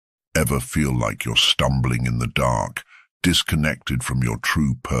Ever feel like you're stumbling in the dark, disconnected from your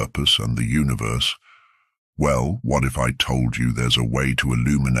true purpose and the universe? Well, what if I told you there's a way to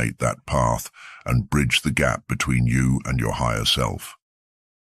illuminate that path and bridge the gap between you and your higher self?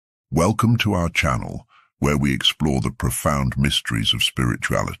 Welcome to our channel, where we explore the profound mysteries of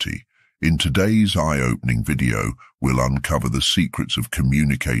spirituality. In today's eye-opening video, we'll uncover the secrets of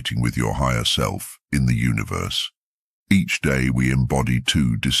communicating with your higher self in the universe. Each day we embody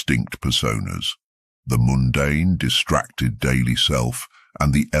two distinct personas: the mundane, distracted daily self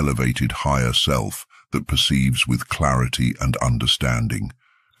and the elevated higher self that perceives with clarity and understanding.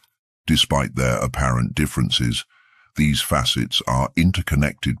 Despite their apparent differences, these facets are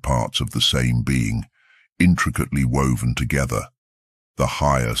interconnected parts of the same being, intricately woven together. The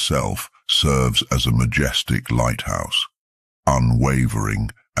higher self serves as a majestic lighthouse,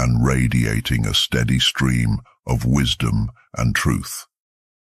 unwavering and radiating a steady stream of wisdom and truth.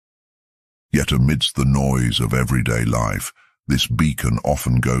 Yet amidst the noise of everyday life, this beacon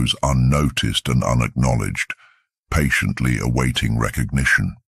often goes unnoticed and unacknowledged, patiently awaiting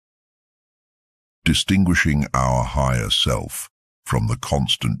recognition. Distinguishing our higher self from the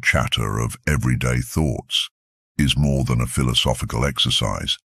constant chatter of everyday thoughts is more than a philosophical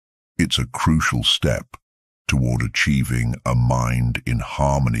exercise. It's a crucial step toward achieving a mind in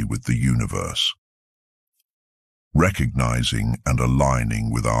harmony with the universe. Recognizing and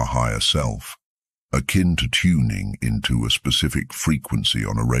aligning with our higher self, akin to tuning into a specific frequency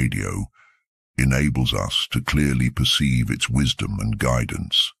on a radio, enables us to clearly perceive its wisdom and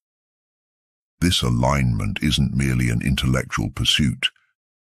guidance. This alignment isn't merely an intellectual pursuit.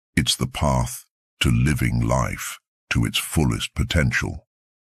 It's the path to living life to its fullest potential.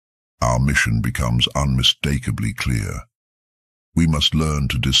 Our mission becomes unmistakably clear. We must learn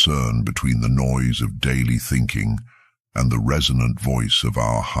to discern between the noise of daily thinking and the resonant voice of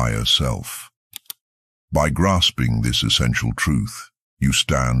our higher self. By grasping this essential truth, you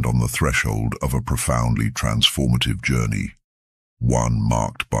stand on the threshold of a profoundly transformative journey, one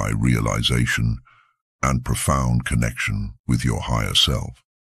marked by realization and profound connection with your higher self.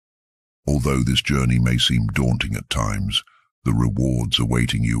 Although this journey may seem daunting at times, the rewards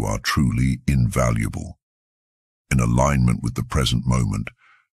awaiting you are truly invaluable. In alignment with the present moment,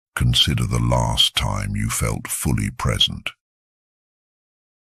 consider the last time you felt fully present.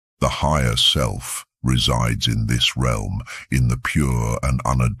 The higher self resides in this realm, in the pure and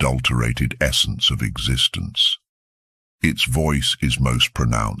unadulterated essence of existence. Its voice is most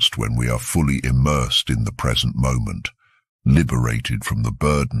pronounced when we are fully immersed in the present moment, liberated from the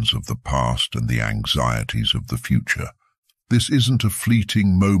burdens of the past and the anxieties of the future. This isn't a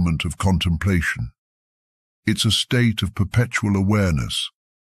fleeting moment of contemplation. It's a state of perpetual awareness,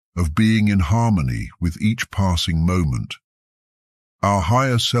 of being in harmony with each passing moment. Our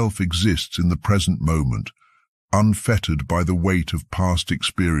higher self exists in the present moment, unfettered by the weight of past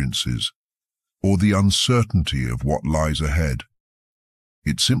experiences or the uncertainty of what lies ahead.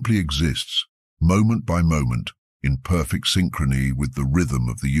 It simply exists, moment by moment, in perfect synchrony with the rhythm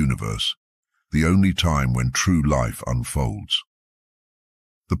of the universe, the only time when true life unfolds.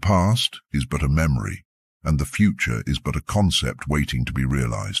 The past is but a memory, and the future is but a concept waiting to be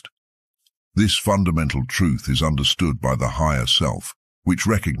realized. This fundamental truth is understood by the higher self, which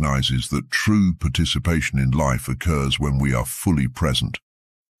recognizes that true participation in life occurs when we are fully present.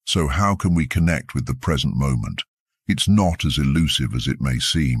 So how can we connect with the present moment? It's not as elusive as it may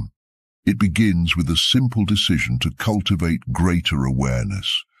seem. It begins with a simple decision to cultivate greater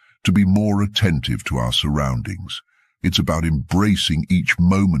awareness, to be more attentive to our surroundings. It's about embracing each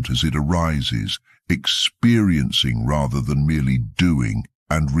moment as it arises, experiencing rather than merely doing,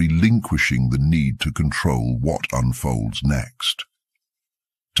 and relinquishing the need to control what unfolds next.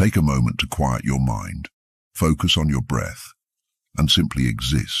 Take a moment to quiet your mind, focus on your breath, and simply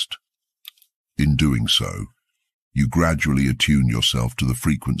exist. In doing so, you gradually attune yourself to the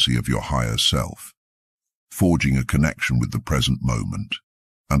frequency of your higher self, forging a connection with the present moment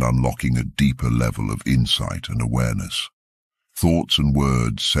and unlocking a deeper level of insight and awareness. Thoughts and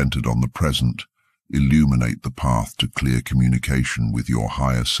words centered on the present illuminate the path to clear communication with your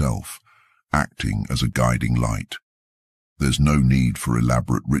higher self, acting as a guiding light. There's no need for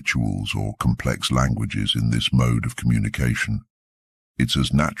elaborate rituals or complex languages in this mode of communication. It's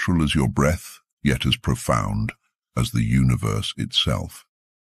as natural as your breath, yet as profound as the universe itself.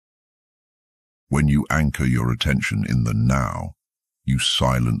 When you anchor your attention in the now, you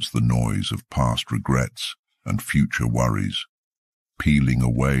silence the noise of past regrets and future worries, peeling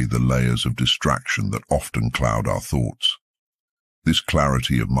away the layers of distraction that often cloud our thoughts. This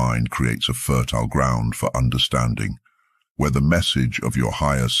clarity of mind creates a fertile ground for understanding, where the message of your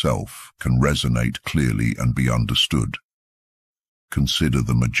higher self can resonate clearly and be understood. Consider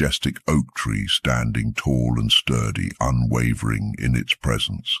the majestic oak tree standing tall and sturdy, unwavering in its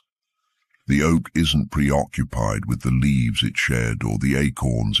presence. The oak isn't preoccupied with the leaves it shed or the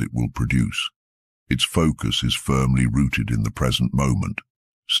acorns it will produce. Its focus is firmly rooted in the present moment,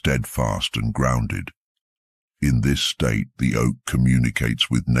 steadfast and grounded. In this state, the oak communicates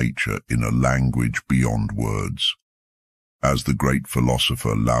with nature in a language beyond words. As the great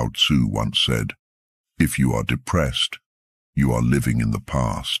philosopher Lao Tzu once said, "If you are depressed, you are living in the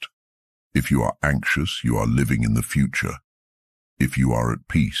past. If you are anxious, you are living in the future. If you are at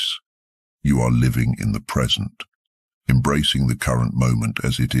peace, you are living in the present." Embracing the current moment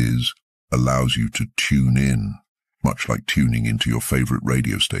as it is allows you to tune in, much like tuning into your favorite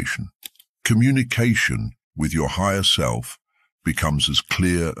radio station. Communication with your higher self becomes as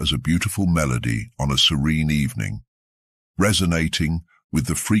clear as a beautiful melody on a serene evening, resonating with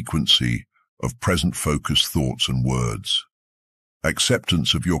the frequency of present-focused thoughts and words.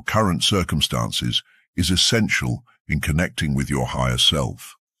 Acceptance of your current circumstances is essential in connecting with your higher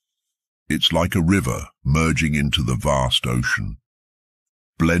self. It's like a river merging into the vast ocean,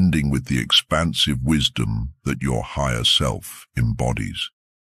 blending with the expansive wisdom that your higher self embodies.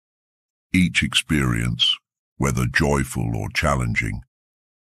 Each experience, whether joyful or challenging,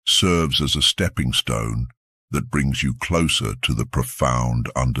 serves as a stepping stone that brings you closer to the profound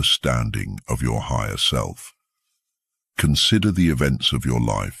understanding of your higher self. Consider the events of your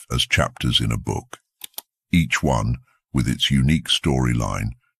life as chapters in a book. Each one, with its unique storyline,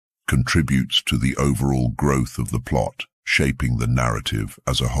 contributes to the overall growth of the plot, shaping the narrative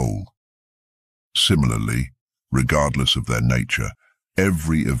as a whole. Similarly, regardless of their nature,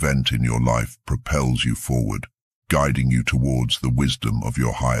 every event in your life propels you forward, guiding you towards the wisdom of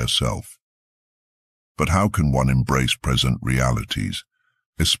your higher self. But how can one embrace present realities,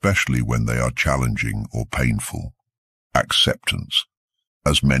 especially when they are challenging or painful? Acceptance,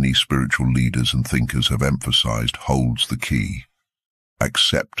 as many spiritual leaders and thinkers have emphasized, holds the key.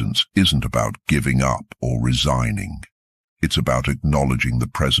 Acceptance isn't about giving up or resigning. It's about acknowledging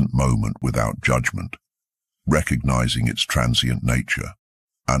the present moment without judgment, recognizing its transient nature,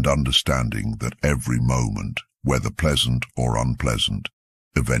 and understanding that every moment, whether pleasant or unpleasant,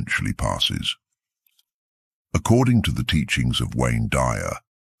 eventually passes. According to the teachings of Wayne Dyer,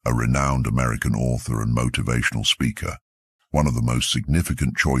 a renowned American author and motivational speaker, one of the most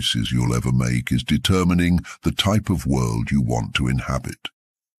significant choices you'll ever make is determining the type of world you want to inhabit.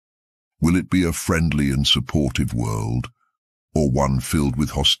 Will it be a friendly and supportive world, or one filled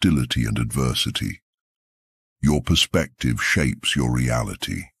with hostility and adversity? Your perspective shapes your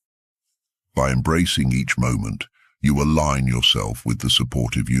reality. By embracing each moment, you align yourself with the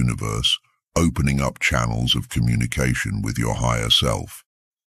supportive universe, opening up channels of communication with your higher self.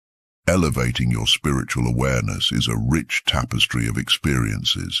 Elevating your spiritual awareness is a rich tapestry of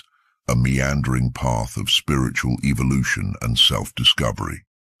experiences, a meandering path of spiritual evolution and self-discovery.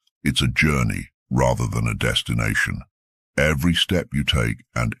 It's a journey rather than a destination. Every step you take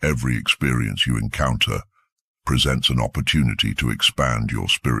and every experience you encounter presents an opportunity to expand your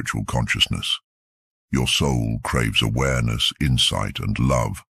spiritual consciousness. Your soul craves awareness, insight, and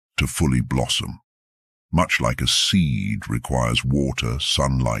love to fully blossom. Much like a seed requires water,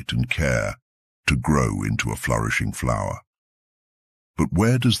 sunlight, and care to grow into a flourishing flower. But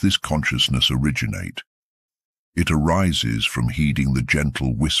where does this consciousness originate? It arises from heeding the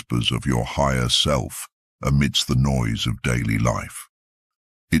gentle whispers of your higher self amidst the noise of daily life.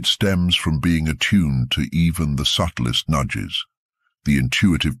 It stems from being attuned to even the subtlest nudges, the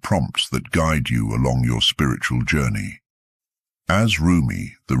intuitive prompts that guide you along your spiritual journey. As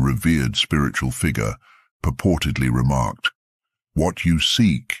Rumi, the revered spiritual figure, purportedly remarked, "What you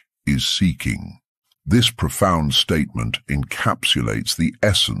seek is seeking." This profound statement encapsulates the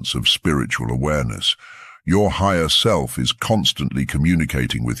essence of spiritual awareness. Your higher self is constantly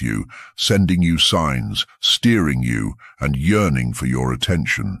communicating with you, sending you signs, steering you, and yearning for your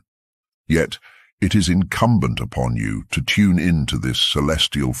attention. Yet, it is incumbent upon you to tune into this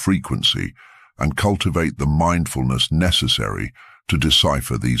celestial frequency and cultivate the mindfulness necessary to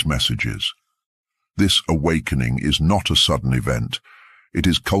decipher these messages. This awakening is not a sudden event. It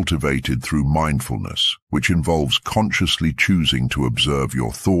is cultivated through mindfulness, which involves consciously choosing to observe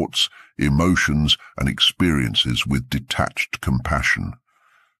your thoughts, emotions, and experiences with detached compassion.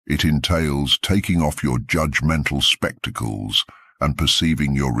 It entails taking off your judgmental spectacles and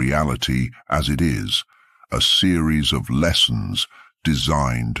perceiving your reality as it is, a series of lessons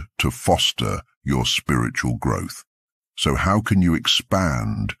designed to foster your spiritual growth. So how can you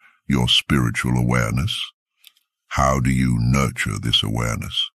expand your spiritual awareness? How do you nurture this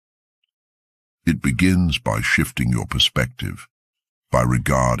awareness? It begins by shifting your perspective, by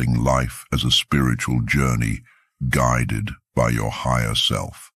regarding life as a spiritual journey guided by your higher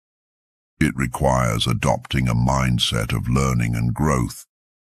self. It requires adopting a mindset of learning and growth,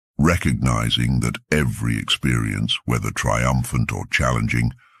 recognizing that every experience, whether triumphant or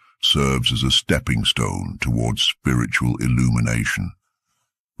challenging, serves as a stepping stone towards spiritual illumination.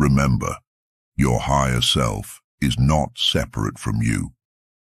 Remember, your higher self is not separate from you.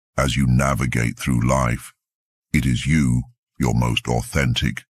 As you navigate through life, it is you, your most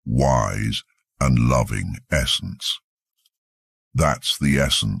authentic, wise, and loving essence. That's the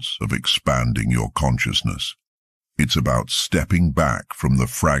essence of expanding your consciousness. It's about stepping back from the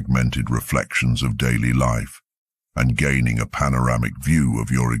fragmented reflections of daily life and gaining a panoramic view of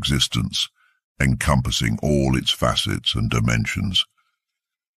your existence, encompassing all its facets and dimensions.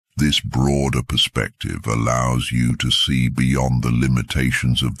 This broader perspective allows you to see beyond the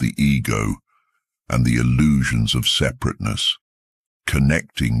limitations of the ego and the illusions of separateness,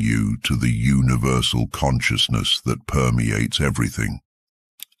 connecting you to the universal consciousness that permeates everything.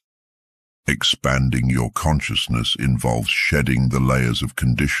 Expanding your consciousness involves shedding the layers of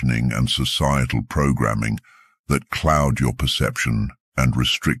conditioning and societal programming that cloud your perception and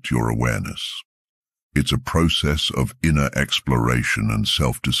restrict your awareness. It's a process of inner exploration and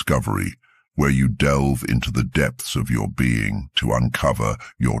self-discovery, where you delve into the depths of your being to uncover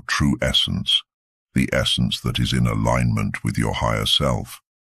your true essence, the essence that is in alignment with your higher self.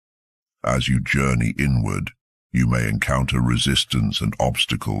 As you journey inward, you may encounter resistance and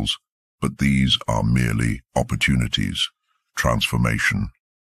obstacles, but these are merely opportunities, transformation.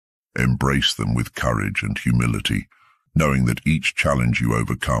 Embrace them with courage and humility, knowing that each challenge you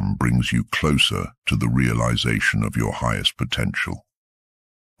overcome brings you closer to the realization of your highest potential.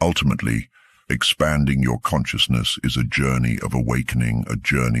 Ultimately, expanding your consciousness is a journey of awakening, a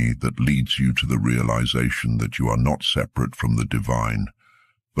journey that leads you to the realization that you are not separate from the divine,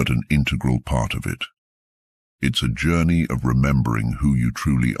 but an integral part of it. It's a journey of remembering who you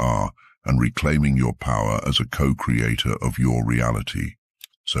truly are and reclaiming your power as a co-creator of your reality.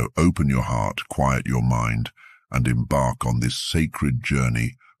 So open your heart, quiet your mind, and embark on this sacred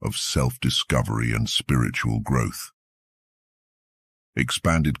journey of self-discovery and spiritual growth.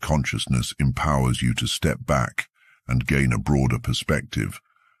 Expanded consciousness empowers you to step back and gain a broader perspective,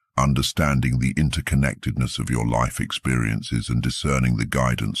 understanding the interconnectedness of your life experiences and discerning the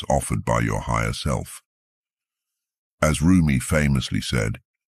guidance offered by your higher self. As Rumi famously said,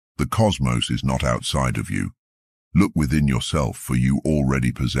 "The cosmos is not outside of you. Look within yourself, for you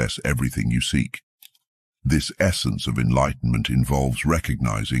already possess everything you seek." This essence of enlightenment involves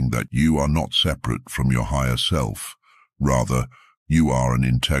recognizing that you are not separate from your higher self. Rather, you are an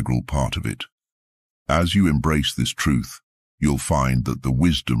integral part of it. As you embrace this truth, you'll find that the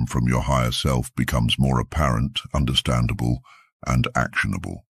wisdom from your higher self becomes more apparent, understandable, and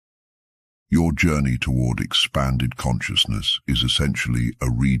actionable. Your journey toward expanded consciousness is essentially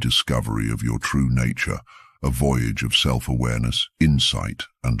a rediscovery of your true nature, a voyage of self-awareness, insight,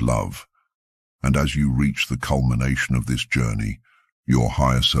 and love. And as you reach the culmination of this journey, your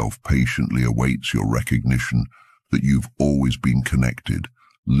higher self patiently awaits your recognition that you've always been connected,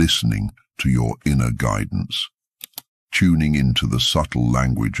 listening to your inner guidance. Tuning into the subtle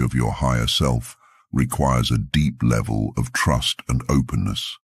language of your higher self requires a deep level of trust and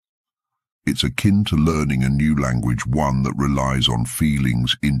openness. It's akin to learning a new language, one that relies on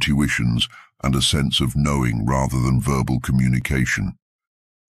feelings, intuitions, and a sense of knowing rather than verbal communication.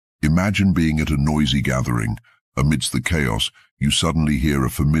 Imagine being at a noisy gathering. Amidst the chaos, you suddenly hear a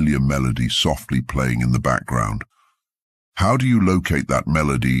familiar melody softly playing in the background. How do you locate that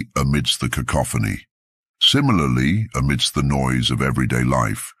melody amidst the cacophony? Similarly, amidst the noise of everyday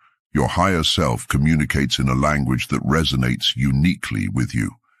life, your higher self communicates in a language that resonates uniquely with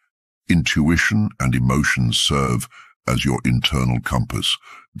you. Intuition and emotions serve as your internal compass,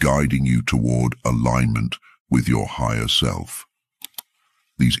 guiding you toward alignment with your higher self.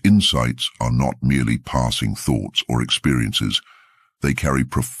 These insights are not merely passing thoughts or experiences. They carry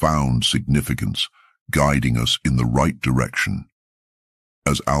profound significance, guiding us in the right direction.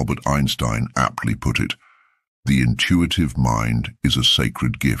 As Albert Einstein aptly put it, the intuitive mind is a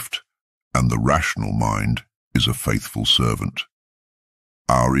sacred gift, and the rational mind is a faithful servant.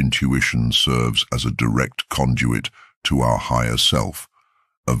 Our intuition serves as a direct conduit to our higher self,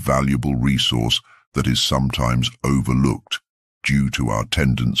 a valuable resource that is sometimes overlooked due to our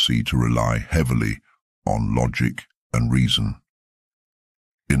tendency to rely heavily on logic and reason.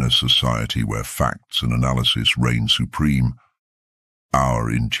 In a society where facts and analysis reign supreme, our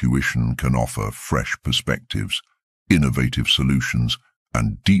intuition can offer fresh perspectives, innovative solutions,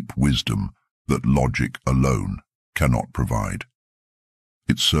 and deep wisdom that logic alone cannot provide.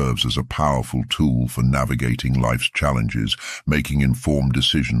 It serves as a powerful tool for navigating life's challenges, making informed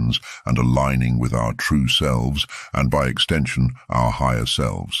decisions, and aligning with our true selves, and by extension, our higher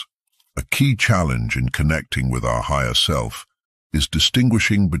selves. A key challenge in connecting with our higher self is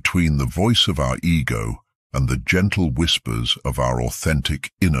distinguishing between the voice of our ego and the gentle whispers of our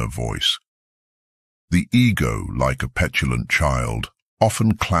authentic inner voice. The ego, like a petulant child,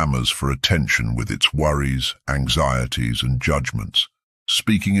 often clamors for attention with its worries, anxieties, and judgments,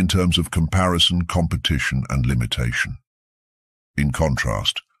 speaking in terms of comparison, competition, and limitation. In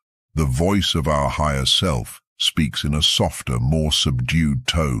contrast, the voice of our higher self speaks in a softer, more subdued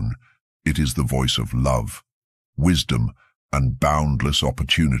tone. It is the voice of love, wisdom, and boundless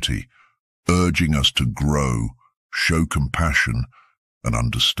opportunity, urging us to grow, show compassion, and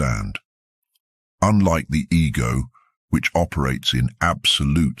understand. Unlike the ego, which operates in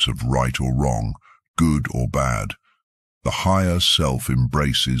absolutes of right or wrong, good or bad, the higher self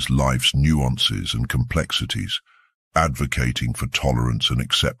embraces life's nuances and complexities, advocating for tolerance and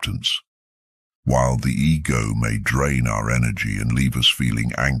acceptance. While the ego may drain our energy and leave us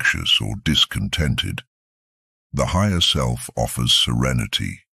feeling anxious or discontented, the higher self offers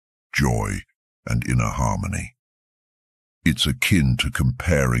serenity, joy, and inner harmony. It's akin to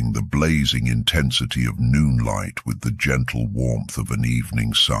comparing the blazing intensity of noonlight with the gentle warmth of an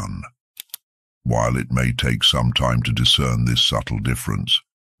evening sun. While it may take some time to discern this subtle difference,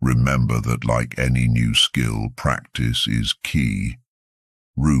 remember that like any new skill, practice is key.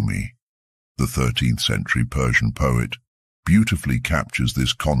 Rumi, the 13th century Persian poet, beautifully captures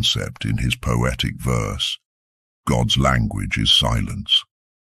this concept in his poetic verse. God's language is silence.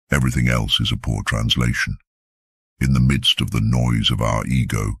 Everything else is a poor translation. In the midst of the noise of our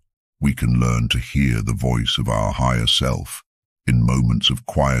ego, we can learn to hear the voice of our higher self in moments of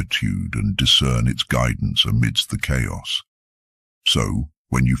quietude and discern its guidance amidst the chaos. So,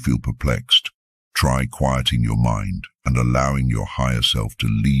 when you feel perplexed, try quieting your mind and allowing your higher self to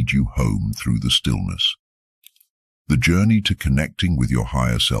lead you home through the stillness. The journey to connecting with your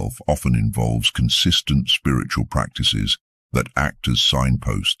higher self often involves consistent spiritual practices that act as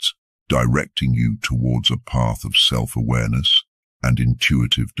signposts, directing you towards a path of self-awareness and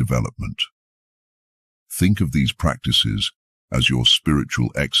intuitive development. Think of these practices as your spiritual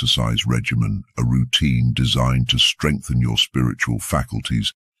exercise regimen, a routine designed to strengthen your spiritual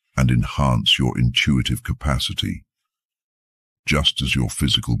faculties and enhance your intuitive capacity. Just as your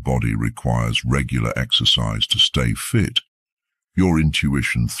physical body requires regular exercise to stay fit, your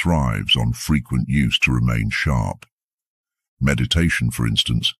intuition thrives on frequent use to remain sharp. Meditation, for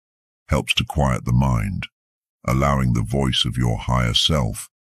instance, helps to quiet the mind, allowing the voice of your higher self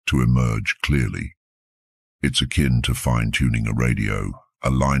to emerge clearly. It's akin to fine-tuning a radio,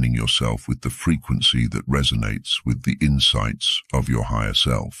 aligning yourself with the frequency that resonates with the insights of your higher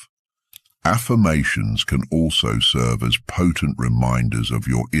self. Affirmations can also serve as potent reminders of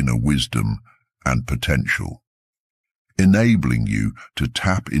your inner wisdom and potential, enabling you to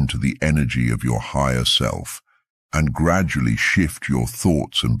tap into the energy of your higher self and gradually shift your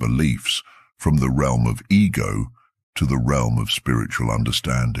thoughts and beliefs from the realm of ego to the realm of spiritual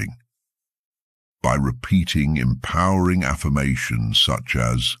understanding. By repeating empowering affirmations such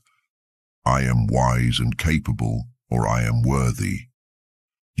as, "I am wise and capable," or "I am worthy,"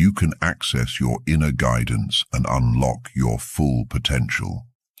 you can access your inner guidance and unlock your full potential.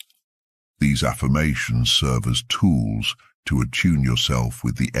 These affirmations serve as tools to attune yourself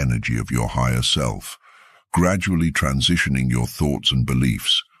with the energy of your higher self, gradually transitioning your thoughts and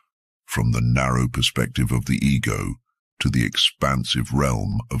beliefs from the narrow perspective of the ego to the expansive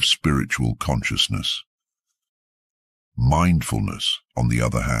realm of spiritual consciousness. Mindfulness, on the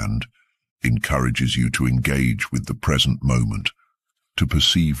other hand, encourages you to engage with the present moment, to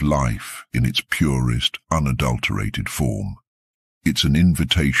perceive life in its purest, unadulterated form. It's an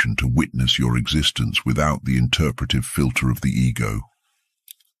invitation to witness your existence without the interpretive filter of the ego.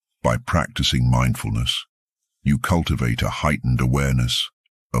 By practicing mindfulness, you cultivate a heightened awareness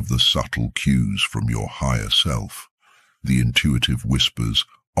of the subtle cues from your higher self, the intuitive whispers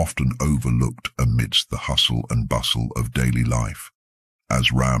often overlooked amidst the hustle and bustle of daily life.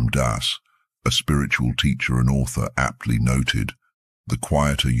 As Ram Dass, a spiritual teacher and author, aptly noted, the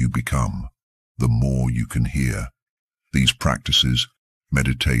quieter you become, the more you can hear. These practices,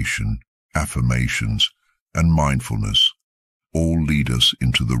 meditation, affirmations, and mindfulness, all lead us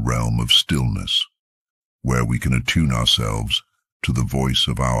into the realm of stillness, where we can attune ourselves to the voice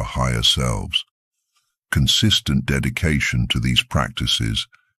of our higher selves. Consistent dedication to these practices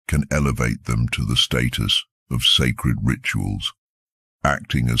can elevate them to the status of sacred rituals,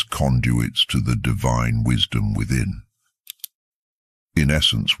 acting as conduits to the divine wisdom within. In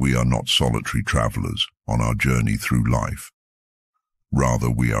essence, we are not solitary travelers on our journey through life. Rather,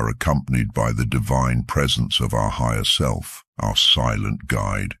 we are accompanied by the divine presence of our higher self, our silent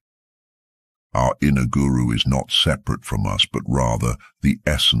guide. Our inner guru is not separate from us, but rather the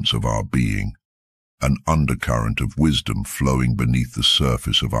essence of our being, an undercurrent of wisdom flowing beneath the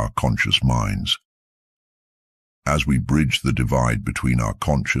surface of our conscious minds. As we bridge the divide between our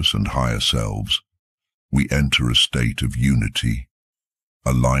conscious and higher selves, we enter a state of unity,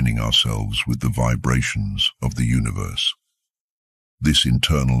 aligning ourselves with the vibrations of the universe. This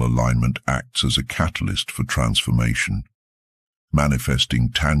internal alignment acts as a catalyst for transformation,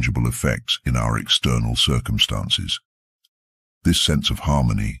 manifesting tangible effects in our external circumstances. This sense of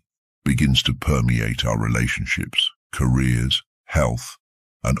harmony begins to permeate our relationships, careers, health,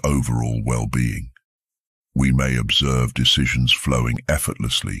 and overall well-being. We may observe decisions flowing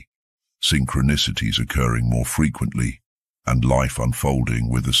effortlessly, synchronicities occurring more frequently, and life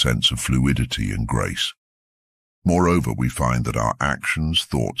unfolding with a sense of fluidity and grace. Moreover, we find that our actions,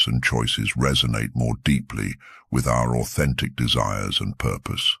 thoughts, and choices resonate more deeply with our authentic desires and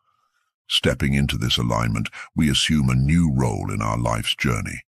purpose. Stepping into this alignment, we assume a new role in our life's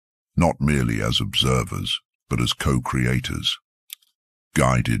journey, not merely as observers, but as co-creators.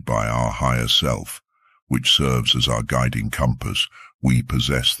 Guided by our higher self, which serves as our guiding compass, we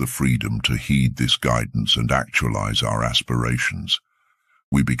possess the freedom to heed this guidance and actualize our aspirations.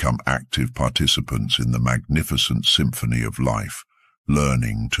 We become active participants in the magnificent symphony of life,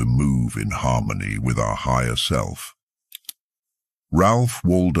 learning to move in harmony with our higher self. Ralph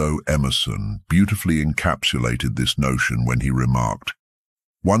Waldo Emerson beautifully encapsulated this notion when he remarked,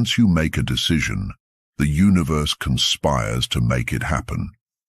 "Once you make a decision, the universe conspires to make it happen."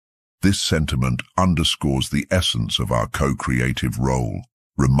 This sentiment underscores the essence of our co-creative role,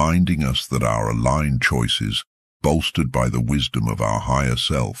 reminding us that our aligned choices, bolstered by the wisdom of our higher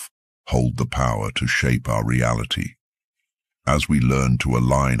self, hold the power to shape our reality. As we learn to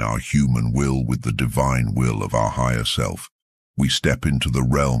align our human will with the divine will of our higher self, we step into the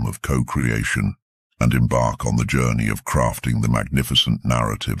realm of co-creation and embark on the journey of crafting the magnificent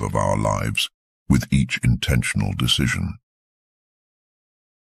narrative of our lives with each intentional decision.